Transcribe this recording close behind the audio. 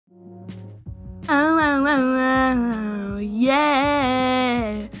Oh, oh, oh, oh,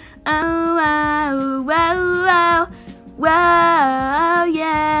 yeah. Oh, oh, oh, oh, whoa,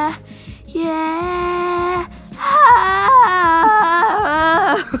 yeah, yeah. Oh,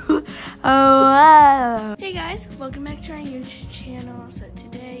 oh, oh. Hey guys, welcome back to our YouTube channel. So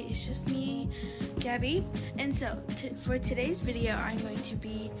today it's just me, Gabby, and so for today's video, I'm going to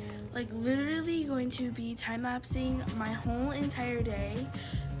be literally going to be time-lapsing my whole entire day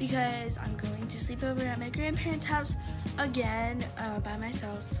because I'm going to sleep over at my grandparents' house again by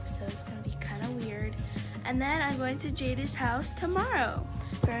myself, so it's gonna be kind of weird. And then I'm going to Jada's house tomorrow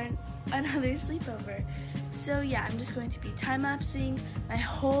for another sleepover. So yeah, I'm just going to be time-lapsing my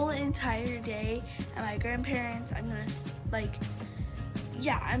whole entire day at my grandparents'. I'm gonna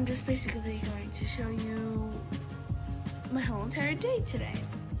I'm just basically going to show you my whole entire day today.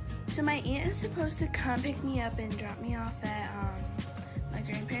 So my aunt is supposed to come pick me up and drop me off at my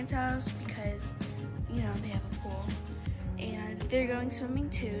grandparents' house because, you know, they have a pool and they're going swimming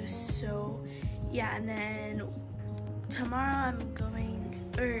too. So yeah, and then tomorrow I'm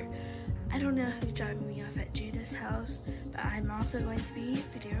going, or I don't know who's driving me off at Jada's house, but I'm also going to be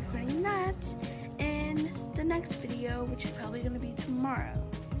video recording that in the next video, which is probably going to be tomorrow.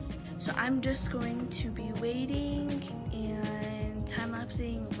 So I'm just going to be waiting and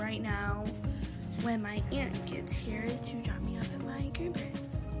time-lapsing right now when my aunt gets here to drop me off at my grandparents.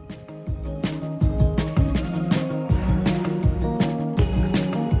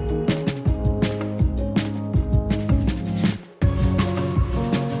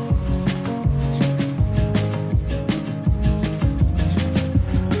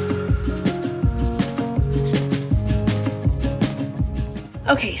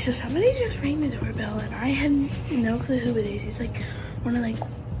 Okay, so somebody just rang the doorbell and I have no clue who it is. It's like one of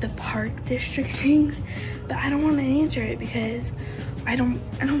the park district things, but I don't want to answer it because I don't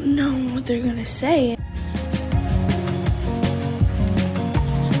know what they're gonna say.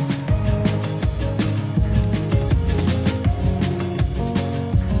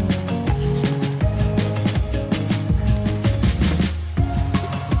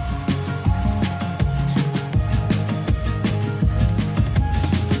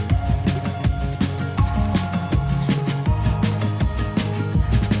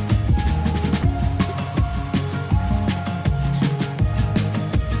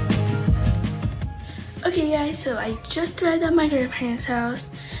 Okay guys, so I just arrived at my grandparents' house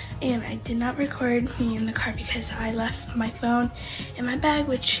and I did not record me in the car because I left my phone in my bag,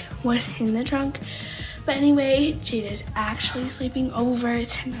 which was in the trunk. But anyway, Jada's actually sleeping over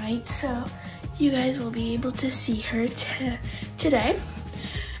tonight, so you guys will be able to see her today.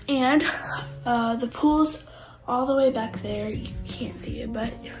 And the pool's all the way back there. You can't see it,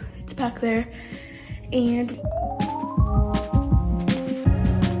 but it's back there. And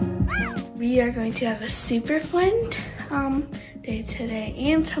we are going to have a super fun day today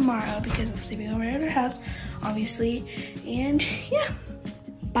and tomorrow because I'm sleeping over at her house, obviously. And yeah,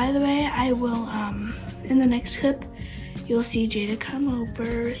 by the way, I will, in the next clip, you'll see Jada come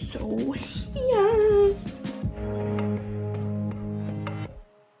over, so yeah.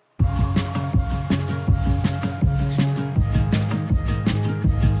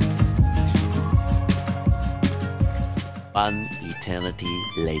 One eternity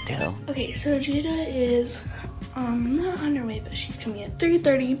later. Okay, so Jada is not on her way, but she's coming at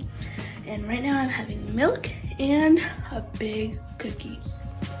 3:30, and right now I'm having milk and a big cookie.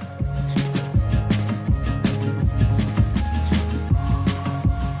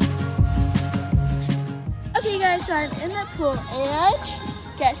 Okay guys, so I'm in the pool and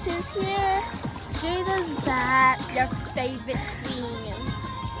guess who's here? Jada's back. Your favorite thing.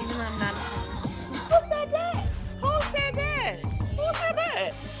 Even though I'm not home. Who said that? Who said that? Who said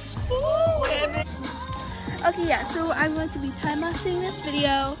that? Who said that? Okay, yeah, so I'm going to be time-lapsing this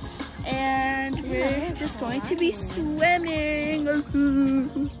video and we're just going to be swimming.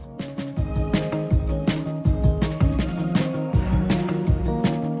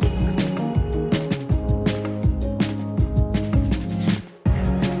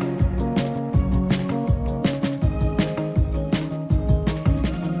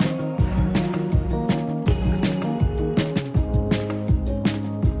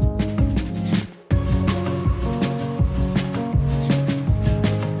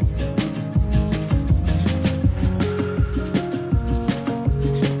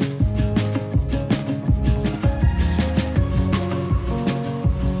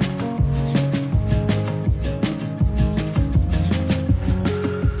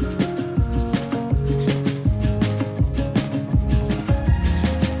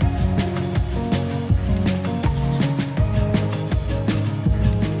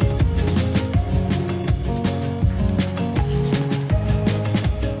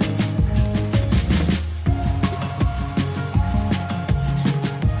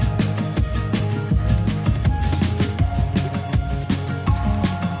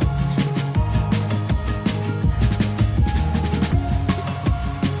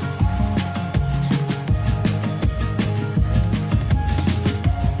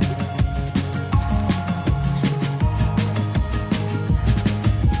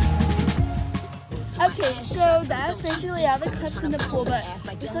 So that's basically all the clips in the pool, but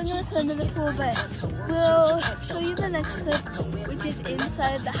we're still gonna swim in the pool, but we'll show you the next clip, which is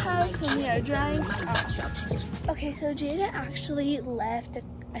inside the house when we are drying off. Okay, so Jada actually left,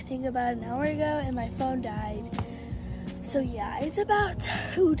 I think about an hour ago, and my phone died. So yeah, it's about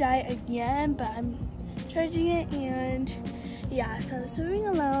to die again, but I'm charging it, and yeah, so I'm swimming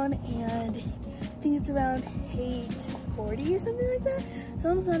alone, and I think it's around 8:40 or something like that. It's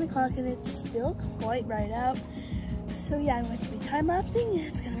almost 9 o'clock, and it's still quite bright out. So yeah, I'm going to be time-lapsing, and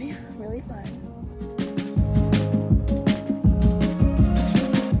it's gonna be really fun.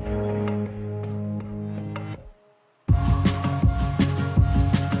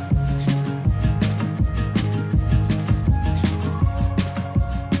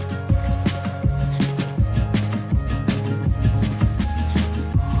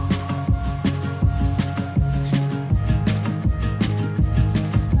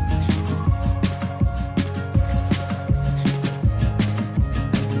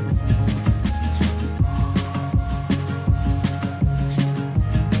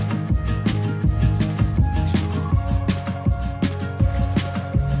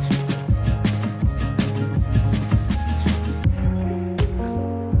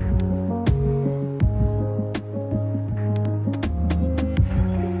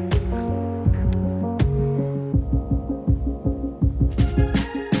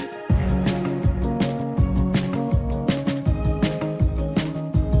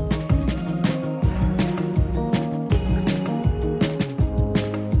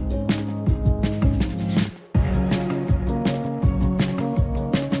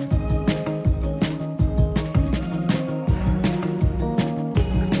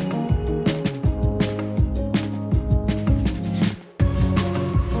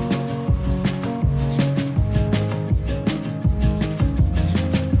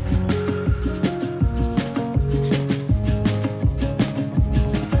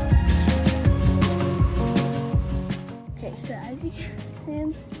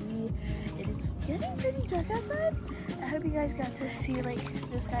 Getting pretty dark outside. I hope you guys got to see like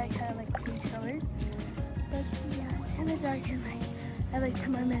this guy kind of like change colors. But yeah, it's kind of dark and like I like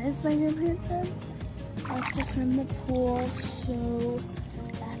 10 more minutes my grandparents said. I like to swim in the pool, so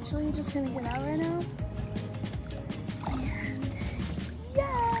actually just gonna get out right now. And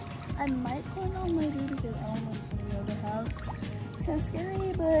yeah, I might put it on later because I don't want to see the other house. It's kind of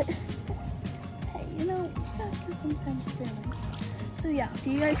scary, but hey, you know, you gotta spend some time with family. So yeah, I'll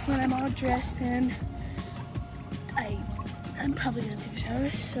see you guys when I'm all dressed, and I'm probably gonna take a shower,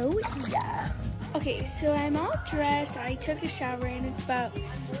 so yeah. Okay, so I'm all dressed, I took a shower, and it's about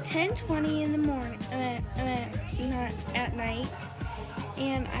 10:20 in the morning, not at night,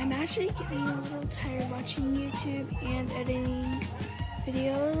 and I'm actually getting a little tired watching YouTube and editing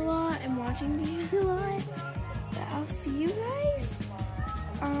videos a lot and watching videos a lot, but I'll see you guys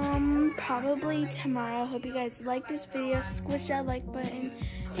probably tomorrow. Hope you guys like this video. Squish that like button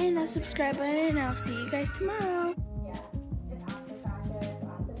and that subscribe button, and I'll see you guys tomorrow.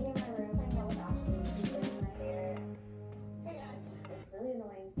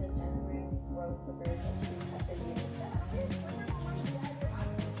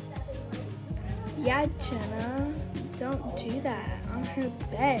 Yeah, Jenna, don't do that on her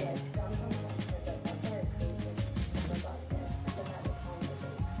bed.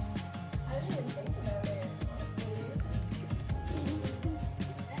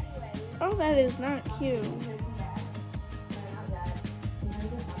 Oh, that is not cute.